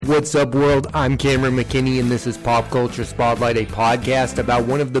What's up, world? I'm Cameron McKinney, and this is Pop Culture Spotlight, a podcast about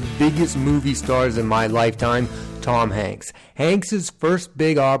one of the biggest movie stars in my lifetime, Tom Hanks. Hanks' first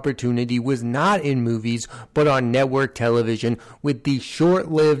big opportunity was not in movies, but on network television with the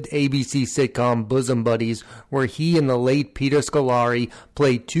short-lived ABC sitcom Bosom Buddies, where he and the late Peter Scolari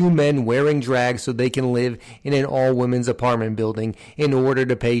played two men wearing drag so they can live in an all-women's apartment building in order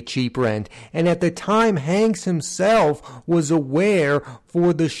to pay cheap rent. And at the time, Hanks himself was aware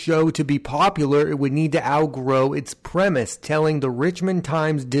for the show to be popular, it would need to outgrow its premise, telling the Richmond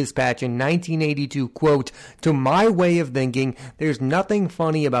Times-Dispatch in 1982, quote, "To my way of thinking, there's nothing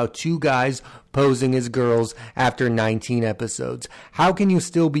funny about two guys posing as girls after 19 episodes. How can you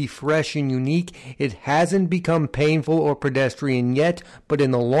still be fresh and unique? It hasn't become painful or pedestrian yet, but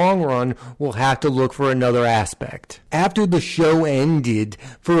in the long run, we'll have to look for another aspect." After the show ended,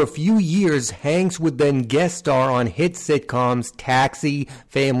 for a few years, Hanks would then guest star on hit sitcoms Taxi,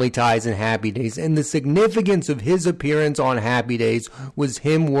 Family Ties, and Happy Days, and the significance of his appearance on Happy Days was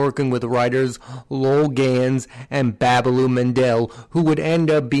him working with writers Lowell Gans and Babaloo Mendel, who would end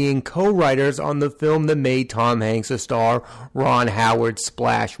up being co-writers on the film that made Tom Hanks a star, Ron Howard's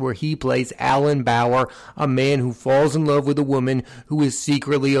Splash, where he plays Alan Bauer, a man who falls in love with a woman who is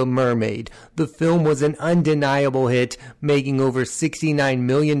secretly a mermaid. The film was an undeniable hit, making over $69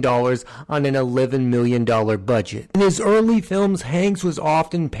 million on an $11 million budget. In his early films, Hanks was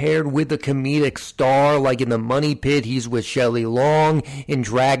often paired with a comedic star, like in The Money Pit, he's with Shelley Long. In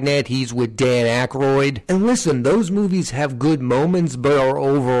Dragnet, he's with Dan Aykroyd. And listen, those movies have good moments, but are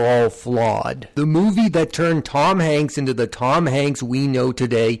overall flawed. The movie that turned Tom Hanks into the Tom Hanks we know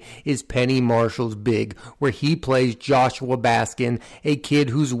today is Penny Marshall's Big, where he plays Joshua Baskin, a kid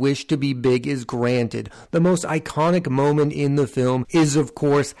whose wish to be big is granted. The most iconic moment in the film is, of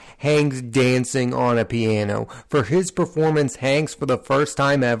course, Hanks dancing on a piano. For his performance, Hanks, for the first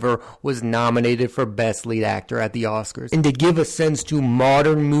time ever, was nominated for Best Lead Actor at the Oscars. And to give a sense to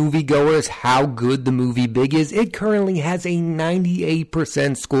modern moviegoers how good the movie Big is, it currently has a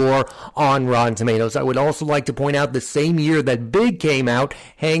 98% score on Rotten Tomatoes. I would also like to point out the same year that Big came out,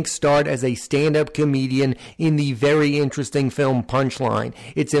 Hanks starred as a stand-up comedian in the very interesting film Punchline.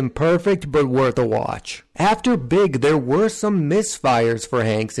 It's imperfect, but worth a watch. After Big, there were some misfires for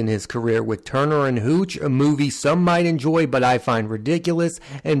Hanks in his career, with Turner and Hooch, a movie some might enjoy but I find ridiculous,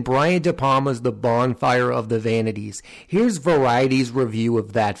 and Brian De Palma's The Bonfire of the Vanities. Here's Variety's review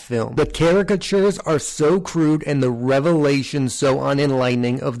of that film. "The caricatures are so crude and the revelations so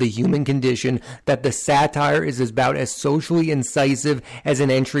unenlightening of the human condition that the satire is about as socially incisive as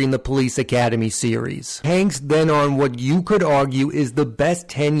an entry in the Police Academy series." Hanks then on what you could argue is the best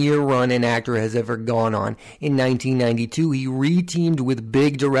 10-year run an actor has ever gone on. In 1992, he re-teamed with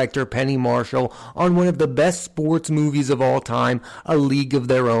big director Penny Marshall on one of the best sports movies of all time, A League of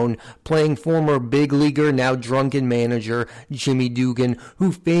Their Own, playing former big leaguer, now drunken manager, Jimmy Dugan,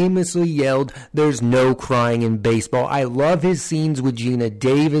 who famously yelled, "There's no crying in baseball." I love his scenes with Gina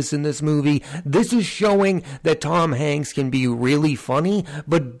Davis in this movie. This is showing that Tom Hanks can be really funny,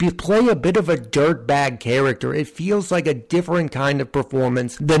 but play a bit of a dirtbag character. It feels like a different kind of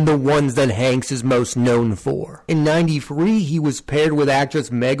performance than the ones that Hanks is most known for. In 93, he was paired with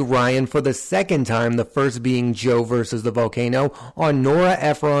actress Meg Ryan for the second time, the first being Joe versus the Volcano, on Nora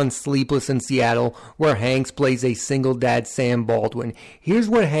Ephron's Sleepless in Seattle, where Hanks plays a single dad, Sam Baldwin. Here's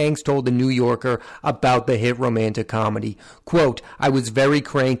what Hanks told the New Yorker about the hit romantic comedy. Quote, "I was very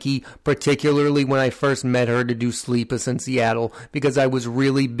cranky, particularly when I first met her to do Sleepless in Seattle, because I was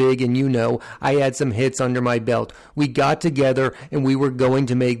really big and, you know, I had some hits under my belt. We got together and we were going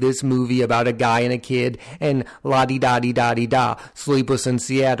to make this movie about a guy and a kid and la-di-da-di-da-di-da, Sleepless in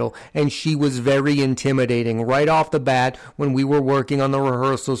Seattle, and she was very intimidating. Right off the bat, when we were working on the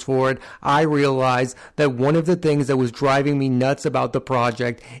rehearsals for it, I realized that one of the things that was driving me nuts about the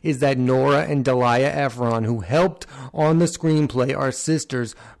project is that Nora and Delia Ephron, who helped on the screenplay, are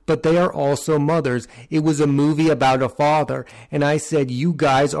sisters, but they are also mothers. It was a movie about a father, and I said, you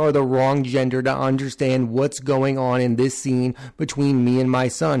guys are the wrong gender to understand what's going on in this scene between me and my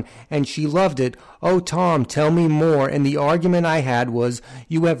son, and she loved it. Oh, Tom, tell me more. And the argument I had was,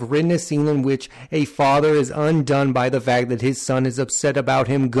 you have written a scene in which a father is undone by the fact that his son is upset about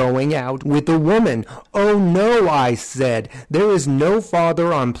him going out with a woman. Oh, no, I said. There is no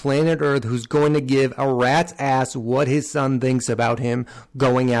father on planet Earth who's going to give a rat's ass what his son thinks about him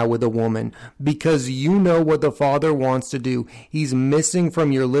going out with a woman. Because you know what the father wants to do. He's missing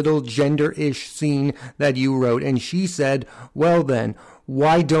from your little gender-ish scene that you wrote. And she said, well then,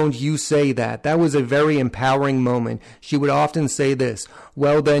 "Why don't you say that?" That was a very empowering moment. She would often say this,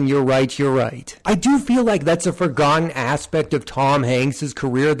 "Well then, you're right, you're right." I do feel like that's a forgotten aspect of Tom Hanks'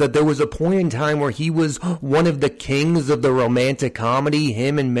 career, that there was a point in time where he was one of the kings of the romantic comedy.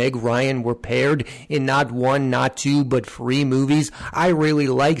 Him and Meg Ryan were paired in not one, not two, but 3 movies. I really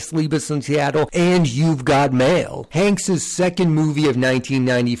like Sleepless in Seattle and You've Got Mail. Hanks' second movie of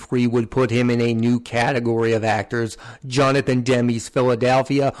 1993 would put him in a new category of actors, Jonathan Demme's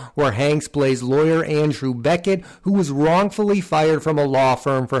Philadelphia, where Hanks plays lawyer Andrew Beckett, who was wrongfully fired from a law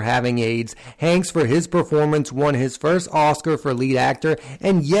firm for having AIDS. Hanks, for his performance, won his first Oscar for lead actor,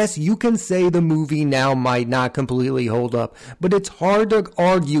 and yes, you can say the movie now might not completely hold up, but it's hard to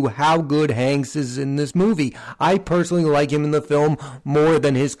argue how good Hanks is in this movie. I personally like him in the film more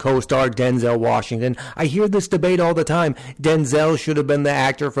than his co-star Denzel Washington. I hear this debate all the time. Denzel should have been the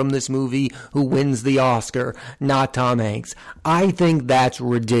actor from this movie who wins the Oscar, not Tom Hanks. I think that's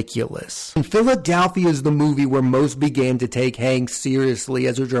ridiculous. And Philadelphia is the movie where most began to take Hanks seriously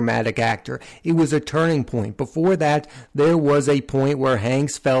as a dramatic actor. It was a turning point. Before that, there was a point where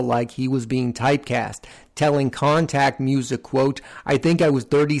Hanks felt like he was being typecast. Telling Contact Music, quote, "I think I was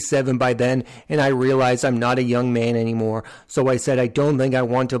 37 by then, and I realized I'm not a young man anymore. So I said, I don't think I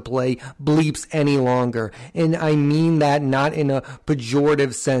want to play bleeps any longer." And I mean that not in a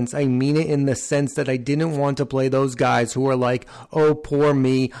pejorative sense. I mean it in the sense that I didn't want to play those guys who are like, "Oh, poor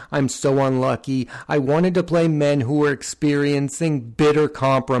me, I'm so unlucky." I wanted to play men who were experiencing bitter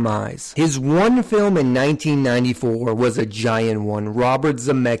compromise. His one film in 1994 was a giant one, Robert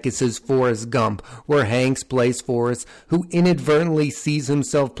Zemeckis' Forrest Gump, where Hanks plays Forrest, who inadvertently sees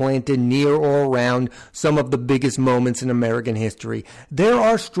himself planted near or around some of the biggest moments in American history. There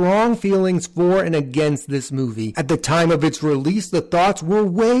are strong feelings for and against this movie. At the time of its release, the thoughts were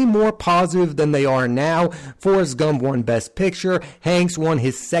way more positive than they are now. Forrest Gump won Best Picture. Hanks won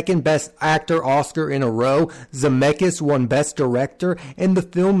his second Best Actor Oscar in a row. Zemeckis won Best Director, and the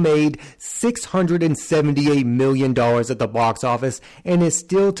film made $678 million at the box office and is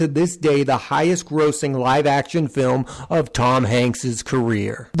still to this day the highest grossing live-action film of Tom Hanks'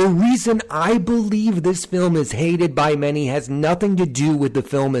 career. The reason I believe this film is hated by many has nothing to do with the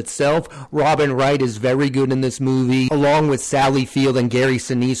film itself. Robin Wright is very good in this movie, along with Sally Field and Gary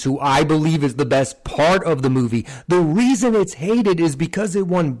Sinise, who I believe is the best part of the movie. The reason it's hated is because it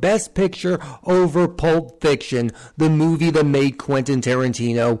won Best Picture over Pulp Fiction, the movie that made Quentin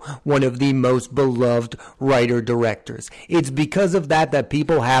Tarantino one of the most beloved writer-directors. It's because of that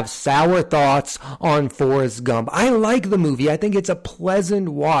people have sour thoughts on Forrest Gump. I like the movie. I think it's a pleasant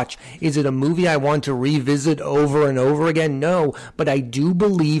watch. Is it a movie I want to revisit over and over again? No, but I do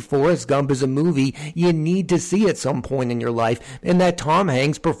believe Forrest Gump is a movie you need to see at some point in your life, and that Tom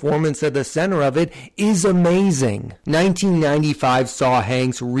Hanks' performance at the center of it is amazing. 1995 saw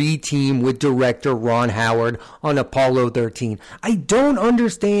Hanks re-team with director Ron Howard on Apollo 13. I don't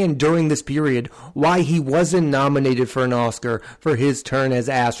understand during this period why he wasn't nominated for an Oscar for his turn as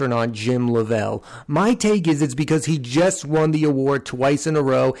astronaut Jim Lovell. My take is it's because he just won the award twice in a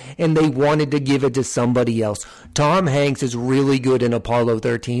row and they wanted to give it to somebody else. Tom Hanks is really good in Apollo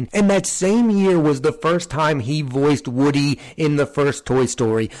 13, and that same year was the first time he voiced Woody in the first Toy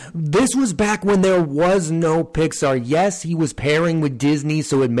Story. This was back when there was no Pixar. Yes, he was pairing with Disney,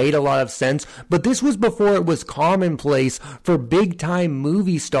 so it made a lot of sense, but this was before it was commonplace for big-time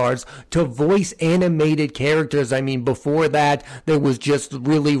movie stars to voice animated characters. I mean, before that, there was just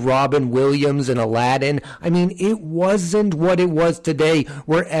really Robin Williams and Aladdin. I mean, it wasn't what it was today,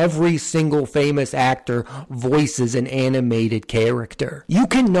 where every single famous actor voices an animated character. You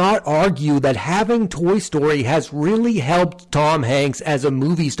cannot argue that having Toy Story has really helped Tom Hanks as a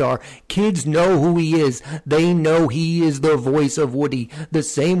movie star. Kids know who he is. They know he is the voice of Woody, the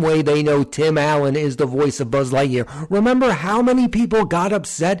same way they know Tim Allen is the voice of Buzz Lightyear. Remember how many people got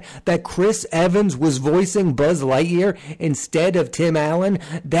upset that Chris Evans was voicing Buzz Lightyear instead of Tim Allen?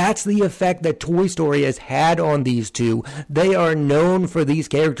 That's the effect that Toy Story has had on these two. They are known for these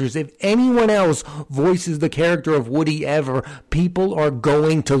characters. If anyone else voices the character of Woody ever, people are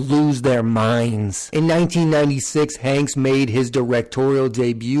going to lose their minds. In 1996, Hanks made his directorial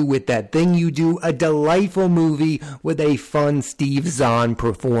debut with That Thing You Do, a delightful movie with a fun Steve Zahn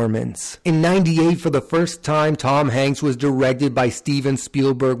performance. In 98, for the first time, Tom Hanks was directed by Steven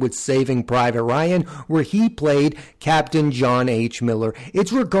Spielberg with Saving Private Ryan, where he played Captain John H. Miller.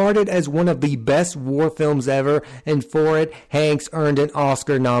 It's regarded as one of the best best war films ever, and for it, Hanks earned an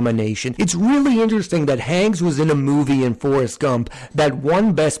Oscar nomination. It's really interesting that Hanks was in a movie in Forrest Gump that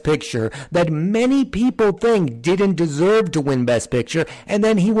won Best Picture, that many people think didn't deserve to win Best Picture, and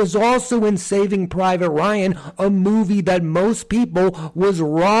then he was also in Saving Private Ryan, a movie that most people was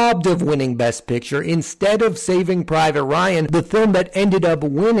robbed of winning Best Picture. Instead of Saving Private Ryan, the film that ended up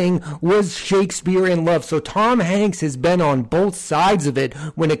winning was Shakespeare in Love. So Tom Hanks has been on both sides of it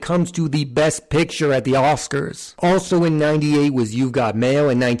when it comes to the Best Picture at the Oscars. Also in 98 was You've Got Mail.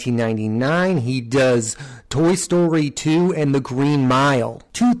 In 1999, he does Toy Story 2 and The Green Mile.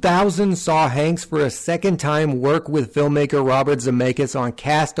 2000 saw Hanks for a second time work with filmmaker Robert Zemeckis on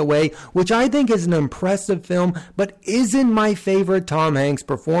Castaway, which I think is an impressive film, but isn't my favorite Tom Hanks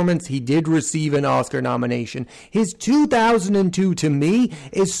performance. He did receive an Oscar nomination. His 2002, to me,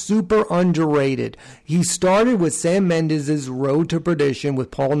 is super underrated. He started with Sam Mendes' Road to Perdition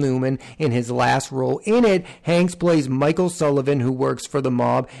with Paul Newman in his last role. In it, Hanks plays Michael Sullivan, who works for the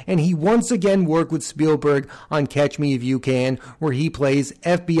mob, and he once again worked with Spielberg on Catch Me If You Can, where he plays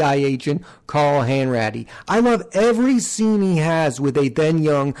FBI agent Carl Hanratty. I love every scene he has with a then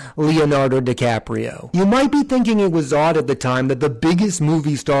young Leonardo DiCaprio. You might be thinking it was odd at the time that the biggest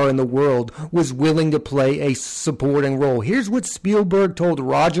movie star in the world was willing to play a supporting role. Here's what Spielberg told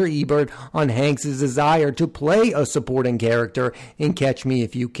Roger Ebert on Hanks' desire to play a supporting character in Catch Me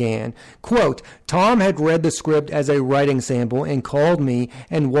If You Can. Quote, Tom had read the script as a writing sample and called me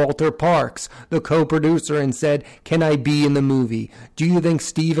and Walter Parks, the co-producer, and said, can I be in the movie? Do you think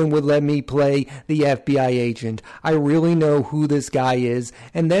Steven would let me play the FBI agent? I really know who this guy is.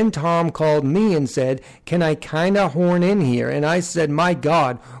 And then Tom called me and said, can I kinda horn in here? And I said, my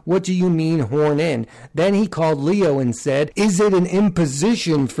God, what do you mean horn in? Then he called Leo and said, is it an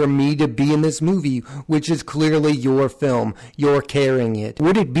imposition for me to be in this movie, which is clearly your film? You're carrying it.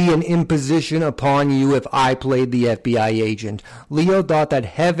 Would it be an imposition upon you if I played the FBI agent? Leo thought that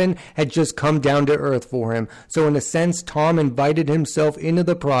heaven had just come down to earth for him. So in a sense, Tom invited himself into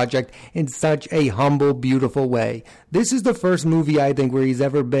the project in such a humble, beautiful way. This is the first movie I think where he's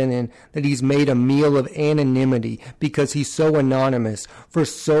ever been in that he's made a meal of anonymity because he's so anonymous for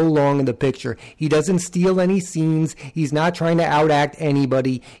so long in the picture. He doesn't steal any scenes. He's not trying to outact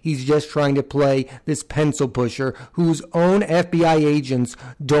anybody. He's just trying to play this pencil pusher whose own FBI agents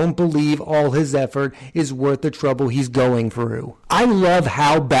don't believe all his effort is worth the trouble he's going through. I love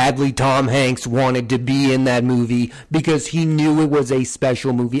how badly Tom Hanks wanted to be in that movie because he knew it was a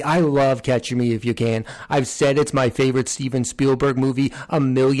special movie. I love Catch Me If You Can. I've said it's my favorite Steven Spielberg movie a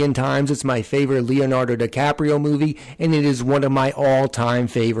million times. It's my favorite Leonardo DiCaprio movie, and it is one of my all-time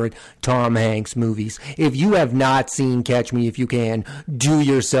favorite Tom Hanks movies. If you have not seen Catch Me If You Can, do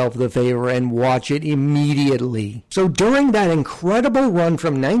yourself the favor and watch it immediately. So during that incredible run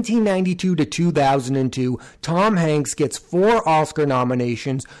from 1992 to 2002, Tom Hanks gets 4 Oscar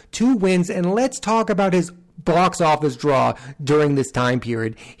nominations, 2 wins, and let's talk about his box office draw during this time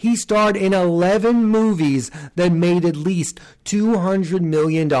period. He starred in 11 movies that made at least $200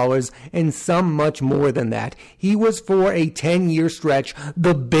 million and some much more than that. He was, for a 10-year stretch,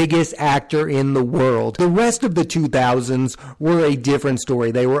 the biggest actor in the world. The rest of the 2000s were a different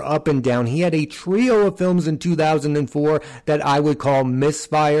story. They were up and down. He had a trio of films in 2004 that I would call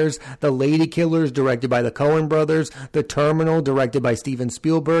misfires. The Lady Killers, directed by the Coen brothers, The Terminal, directed by Steven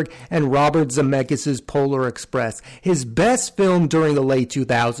Spielberg, and Robert Zemeckis' Polar Express. His best film during the late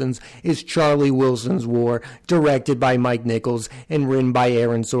 2000s is Charlie Wilson's War, directed by Mike Nichols and written by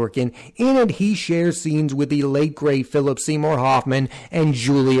Aaron Sorkin. In it, he shares scenes with the late great Philip Seymour Hoffman and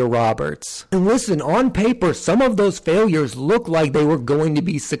Julia Roberts. And listen, on paper, some of those failures look like they were going to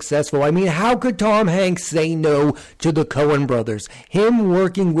be successful. I mean, how could Tom Hanks say no to the Coen brothers? Him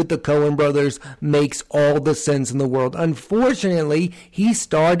working with the Coen brothers makes all the sense in the world. Unfortunately, he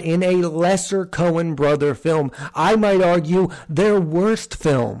starred in a lesser Coen brother film. I might argue their worst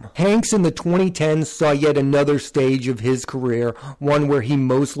film. Hanks in the 2010s saw yet another stage of his career, one where he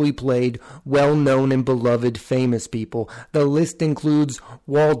mostly played well-known and beloved famous people. The list includes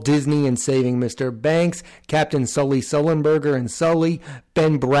Walt Disney in Saving Mr. Banks, Captain Sully Sullenberger in Sully,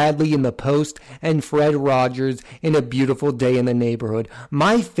 Ben Bradley in The Post, and Fred Rogers in A Beautiful Day in the Neighborhood.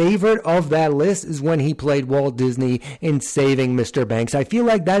 My favorite of that list is when he played Walt Disney in Saving Mr. Banks. I feel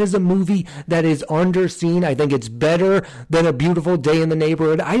like that is a movie that is underseen scene. I think it's better than A Beautiful Day in the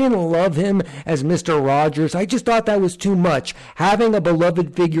Neighborhood. I didn't love him as Mr. Rogers. I just thought that was too much. Having a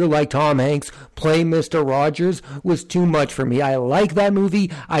beloved figure like Tom Hanks play Mr. Rogers was too much for me. I like that movie.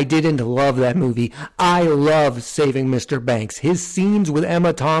 I didn't love that movie. I love Saving Mr. Banks. His scenes with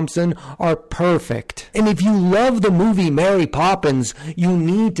Emma Thompson are perfect. And if you love the movie Mary Poppins, you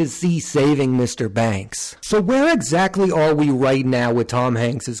need to see Saving Mr. Banks. So where exactly are we right now with Tom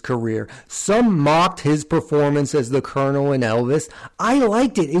Hanks' career? Some mocked his performance as the Colonel in Elvis. I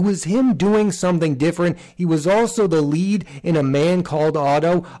liked it. It was him doing something different. He was also the lead in A Man Called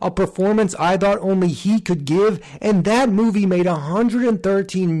Otto, a performance I thought only he could give, and that movie made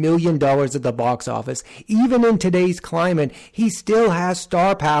 $113 million at the box office. Even in today's climate, he still has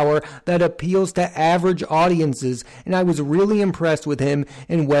star power that appeals to average audiences, and I was really impressed with him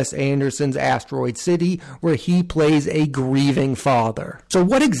in Wes Anderson's Asteroid City, where he plays a grieving father. So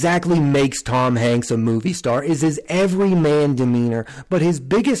what exactly makes Tom Hanks a movie star is his everyman demeanor, but his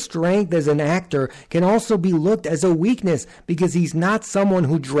biggest strength as an actor can also be looked as a weakness because he's not someone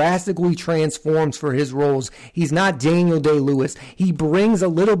who drastically transforms for his roles. He's not Daniel Day-Lewis. He brings a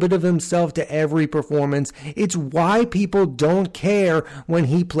little bit of himself to every performance. It's why people don't care when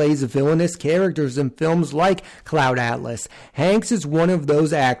he plays villainous characters in films like Cloud Atlas. Hanks is one of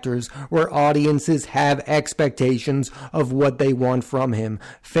those actors where audiences have expectations of what they want from him,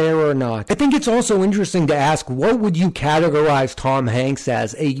 fair or not. I think it's also interesting to ask, what would you categorize Tom Hanks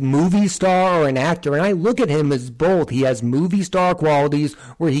as, a movie star or an actor? And I look at him as both. He has movie star qualities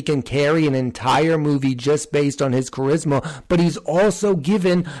where he can carry an entire movie just based on his charisma, but he's also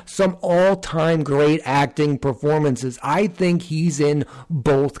given some all-time great acting performances. I think he's in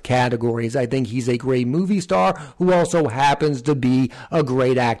both categories. I think he's a great movie star who also happens to be a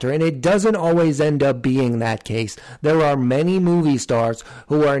great actor, and it doesn't always end up being that case. There are many movie stars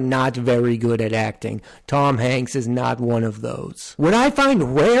who are not very good at acting. Tom Hanks is not one of those. What I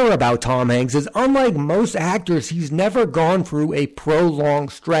find rare about Tom Hanks is, unlike most actors, he's never gone through a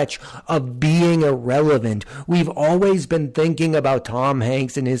prolonged stretch of being irrelevant. We've always been thinking about Tom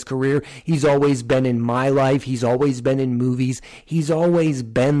Hanks in his career. He's always been in my life. He's always been in movies. He's always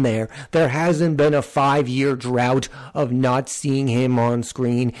been there. There hasn't been a 5-year drought of not seeing him on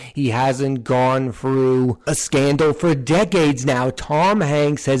screen. He hasn't gone through a scandal for decades now. Tom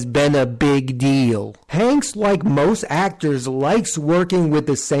Hanks has been a big deal. Hanks, like most actors, likes working with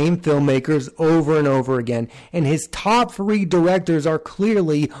the same filmmakers over and over again, and his top 3 directors are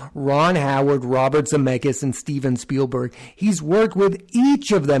clearly Ron Howard, Robert Zemeckis, and Steven Spielberg. He's worked with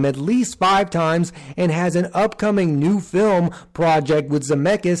each of them at least 5 times and has an upcoming new film project with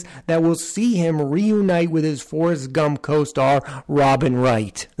Zemeckis that will see him reunite with his Forrest Gump co-star Robin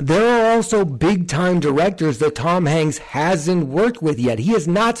Wright. There are also big-time directors that Tom Hanks hasn't worked with yet. He has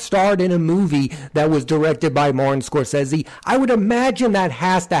not starred in a movie that was directed by Martin Scorsese. I would imagine that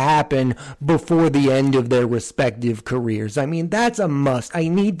has to happen before the end of their respective careers. I mean, that's a must. I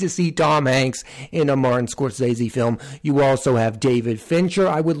need to see Tom Hanks in a Martin Scorsese film. You also have David Fincher.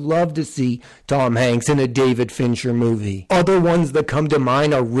 I would love to see Tom Hanks in a David Fincher movie. Other ones that come to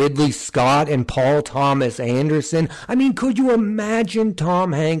mind are Ridley Scott and Paul Thomas Anderson. I mean, could you imagine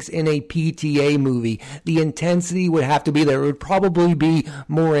Tom Hanks in a PTA movie? The intensity would have to be there. It would probably be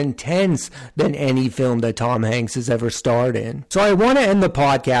more intense than any film that Tom Hanks has ever starred in. So I want to end the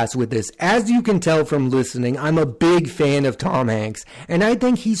podcast with this. As you can tell from listening, I'm a big fan of Tom Hanks, and I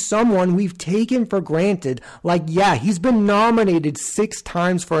think he's someone we've taken for granted. Like, yeah, he's been nominated 6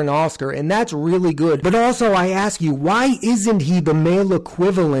 times for an Oscar, and that's really good. But also, I ask you, why isn't he the male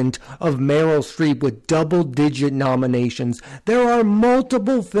equivalent of Meryl Streep with double-digit nominations? There are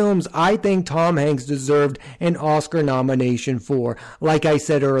multiple films I think Tom Hanks deserved an Oscar nomination for. Like I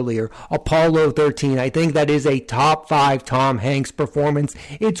said earlier, Apollo 13, I think that is a top 5 Tom Hanks performance.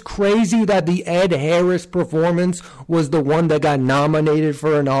 It's crazy that the Ed Harris performance was the one that got nominated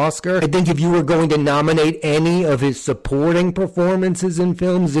for an Oscar. I think if you were going to nominate any of his supporting performances in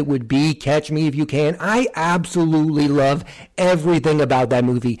films, it would be Catch Me If You Can. I absolutely love everything about that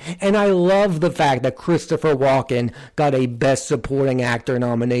movie, and I love the fact that Christopher Walken got a Best Supporting Actor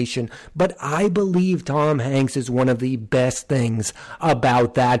nomination, but I believe Tom Hanks is one of the best things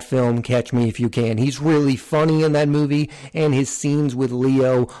about that film, Catch Me If You Can. He's really funny in that movie, and his scenes with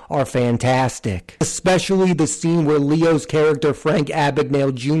Leo are fantastic. Especially the scene where Leo's character, Frank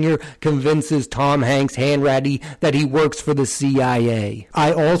Abagnale Jr., convinces Tom Hanks, Hanratty, that he works for the CIA.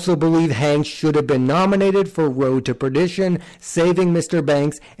 I also believe Hanks should have been nominated for Road to Perdition, Saving Mr.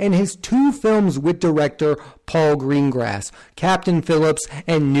 Banks, and his 2 films with director Paul Greengrass, Captain Phillips,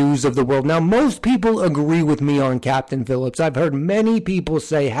 and News of the World. Now, most people agree with me on Captain Phillips. I've heard many people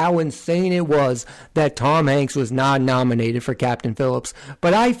say how insane it was that Tom Hanks was not nominated for Captain Phillips,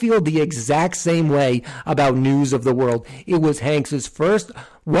 but I feel the exact same way about News of the World. It was Hanks's first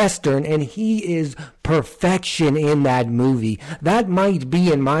Western, and he is perfection in that movie. That might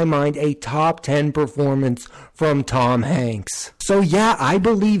be, in my mind, a top 10 performance from Tom Hanks. So yeah, I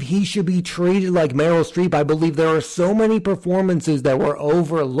believe he should be treated like Meryl Streep. I believe there are so many performances that were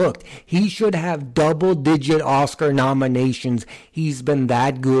overlooked. He should have double-digit Oscar nominations. He's been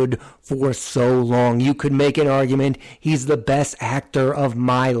that good for so long. You could make an argument he's the best actor of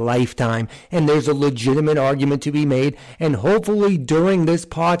my lifetime, and there's a legitimate argument to be made, and hopefully during this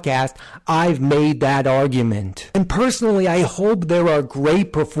podcast, I've made that argument. And personally, I hope there are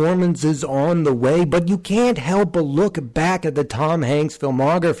great performances on the way, but you can't help but look back at the Tom Hanks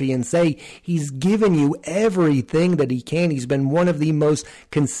filmography and say he's given you everything that he can. He's been one of the most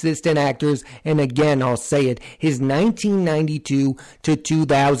consistent actors, and again, I'll say it, his 1992 to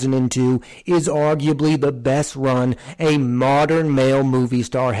 2002 is arguably the best run a modern male movie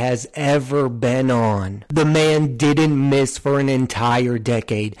star has ever been on. The man didn't miss for an entire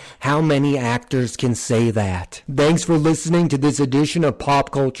decade. How many actors can say that? Thanks for listening to this edition of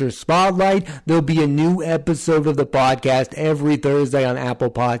Pop Culture Spotlight. There'll be a new episode of the podcast every Thursday on Apple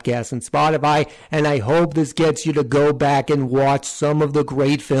Podcasts and Spotify, and I hope this gets you to go back and watch some of the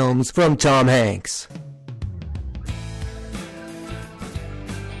great films from Tom Hanks.